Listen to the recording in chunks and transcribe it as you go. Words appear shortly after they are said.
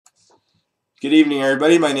Good evening,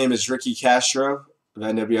 everybody. My name is Ricky Castro of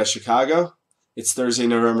NWS Chicago. It's Thursday,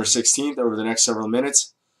 November 16th. Over the next several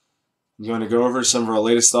minutes, I'm going to go over some of our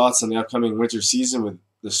latest thoughts on the upcoming winter season with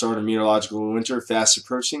the start of meteorological winter fast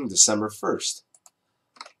approaching December 1st.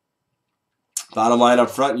 Bottom line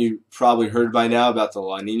up front, you probably heard by now about the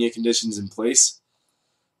La Nina conditions in place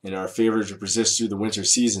and are favored to persist through the winter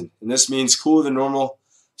season. And this means cooler than normal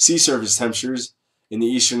sea surface temperatures in the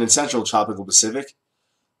eastern and central tropical Pacific,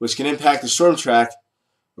 which can impact the storm track,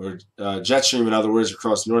 or jet stream in other words,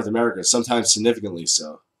 across North America, sometimes significantly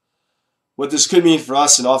so. What this could mean for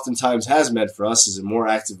us, and oftentimes has meant for us, is a more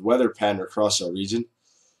active weather pattern across our region,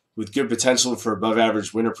 with good potential for above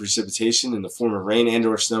average winter precipitation in the form of rain and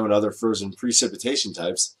or snow and other frozen precipitation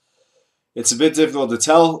types. It's a bit difficult to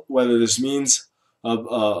tell whether this means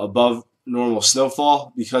above normal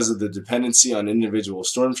snowfall because of the dependency on individual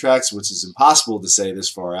storm tracks, which is impossible to say this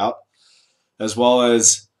far out, as well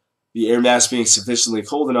as the air mass being sufficiently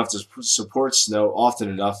cold enough to support snow often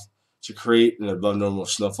enough to create an above normal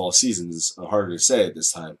snowfall season is harder to say at this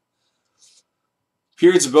time.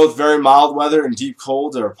 Periods of both very mild weather and deep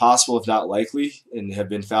cold are possible if not likely and have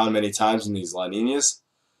been found many times in these La Ninas.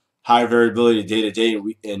 High variability day to day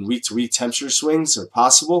and week to week temperature swings are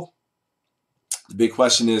possible. The big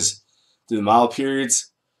question is, do the mild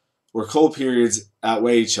periods or cold periods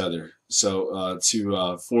outweigh each other? So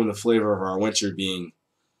to form the flavor of our winter being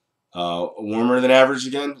warmer than average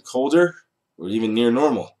again, colder, or even near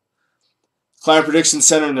normal. Climate Prediction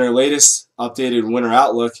Center in their latest updated winter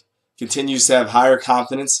outlook continues to have higher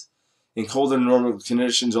confidence in colder than normal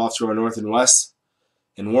conditions off to our north and west,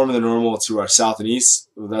 and warmer than normal to our south and east,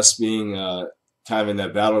 with us being kind of in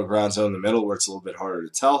that battleground zone in the middle where it's a little bit harder to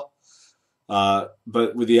tell.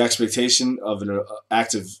 But with the expectation of an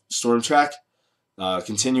active storm track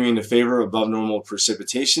continuing to favor above normal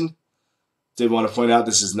precipitation. Did want to point out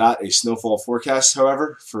this is not a snowfall forecast,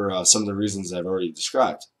 however, for some of the reasons I've already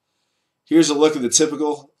described. Here's a look at the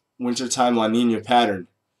typical wintertime La Nina pattern.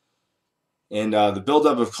 And the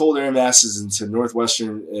buildup of cold air masses into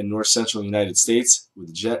northwestern and north central United States, with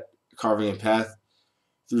the jet carving a path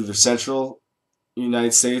through the central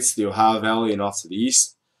United States, the Ohio Valley, and off to the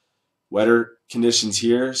east. Wetter conditions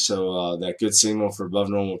here, so that good signal for above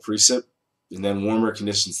normal precip, and then warmer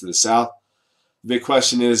conditions to the south. The big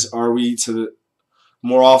question is, are we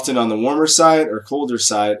more often on the warmer side or colder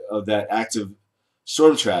side of that active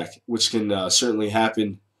storm track, which can certainly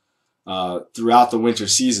happen throughout the winter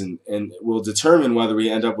season, and will determine whether we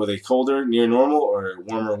end up with a colder, near normal, or a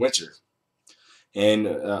warmer winter, and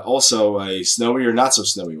also a snowy or not so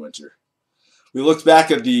snowy winter. We looked back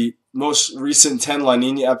at the most recent 10 La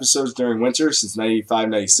Nina episodes during winter since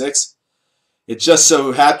 95-96. It just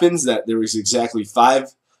so happens that there was exactly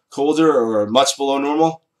 5 colder or much below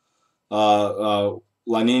normal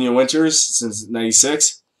La Nina winters since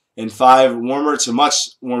 96, and 5 warmer to much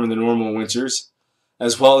warmer than normal winters,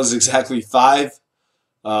 as well as exactly 5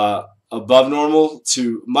 above normal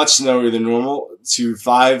to much snowier than normal, to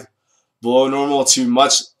 5 below normal to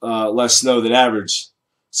much less snow than average.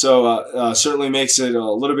 So certainly makes it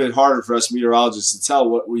a little bit harder for us meteorologists to tell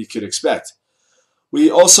what we could expect.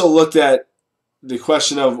 We also looked at the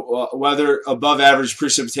question of whether above average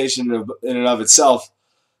precipitation in and of itself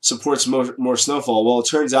supports more snowfall. Well, it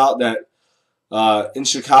turns out that in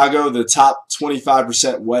Chicago, the top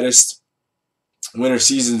 25% wettest winter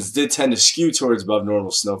seasons did tend to skew towards above normal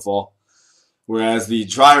snowfall, whereas the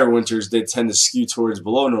drier winters did tend to skew towards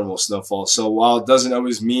below normal snowfall. So while it doesn't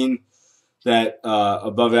always mean that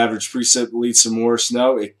above average precip leads to more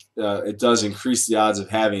snow, it does increase the odds of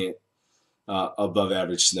having it above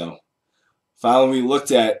average snow. Finally, we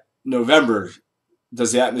looked at November.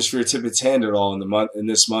 Does the atmosphere tip its hand at all in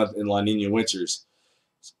this month in La Nina winters?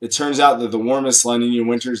 It turns out that the warmest La Nina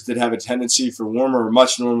winters did have a tendency for warmer or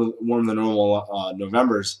much warmer than normal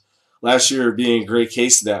Novembers. Last year being a great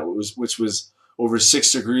case of that, which was over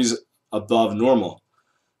 6 degrees above normal.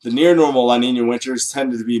 The near normal La Nina winters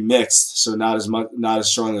tended to be mixed, so not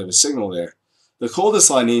as strong of a signal there. The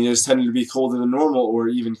coldest La Ninas tended to be colder than normal, or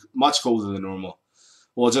even much colder than normal.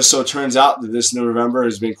 Well, it just so turns out that this November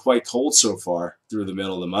has been quite cold so far through the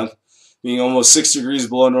middle of the month, being almost 6 degrees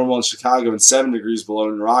below normal in Chicago and 7 degrees below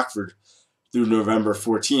in Rockford through November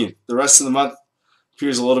 14th. The rest of the month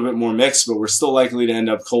appears a little bit more mixed, but we're still likely to end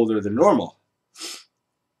up colder than normal.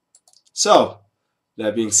 So,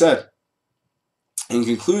 that being said, in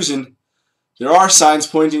conclusion, there are signs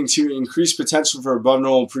pointing to increased potential for above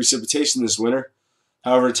normal precipitation this winter.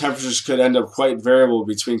 However, temperatures could end up quite variable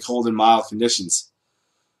between cold and mild conditions.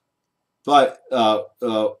 But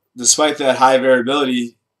despite that high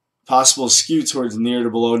variability, possible skew towards near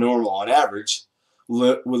to below normal on average,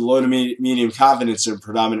 with low to medium confidence in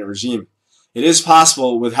predominant regime. It is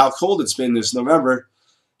possible, with how cold it's been this November,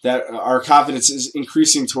 that our confidence is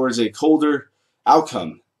increasing towards a colder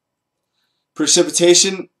outcome.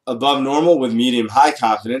 Precipitation above normal with medium high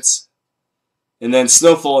confidence, and then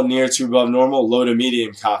snowfall near to above normal, low to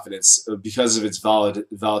medium confidence because of its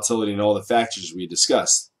volatility and all the factors we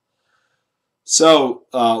discussed. So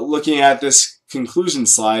looking at this conclusion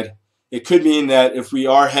slide, it could mean that if we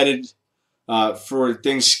are headed for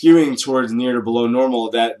things skewing towards near to below normal,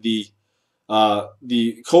 that the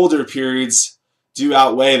colder periods do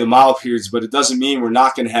outweigh the mild periods, but it doesn't mean we're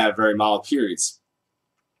not going to have very mild periods.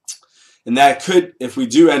 And that could, if we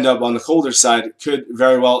do end up on the colder side, could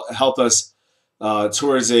very well help us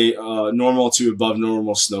towards a normal to above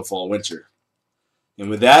normal snowfall winter. And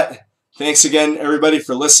with that, thanks again, everybody,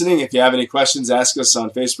 for listening. If you have any questions, ask us on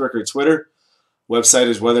Facebook or Twitter. Website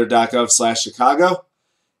is weather.gov/Chicago.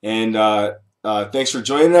 And thanks for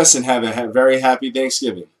joining us, and have a very happy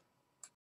Thanksgiving.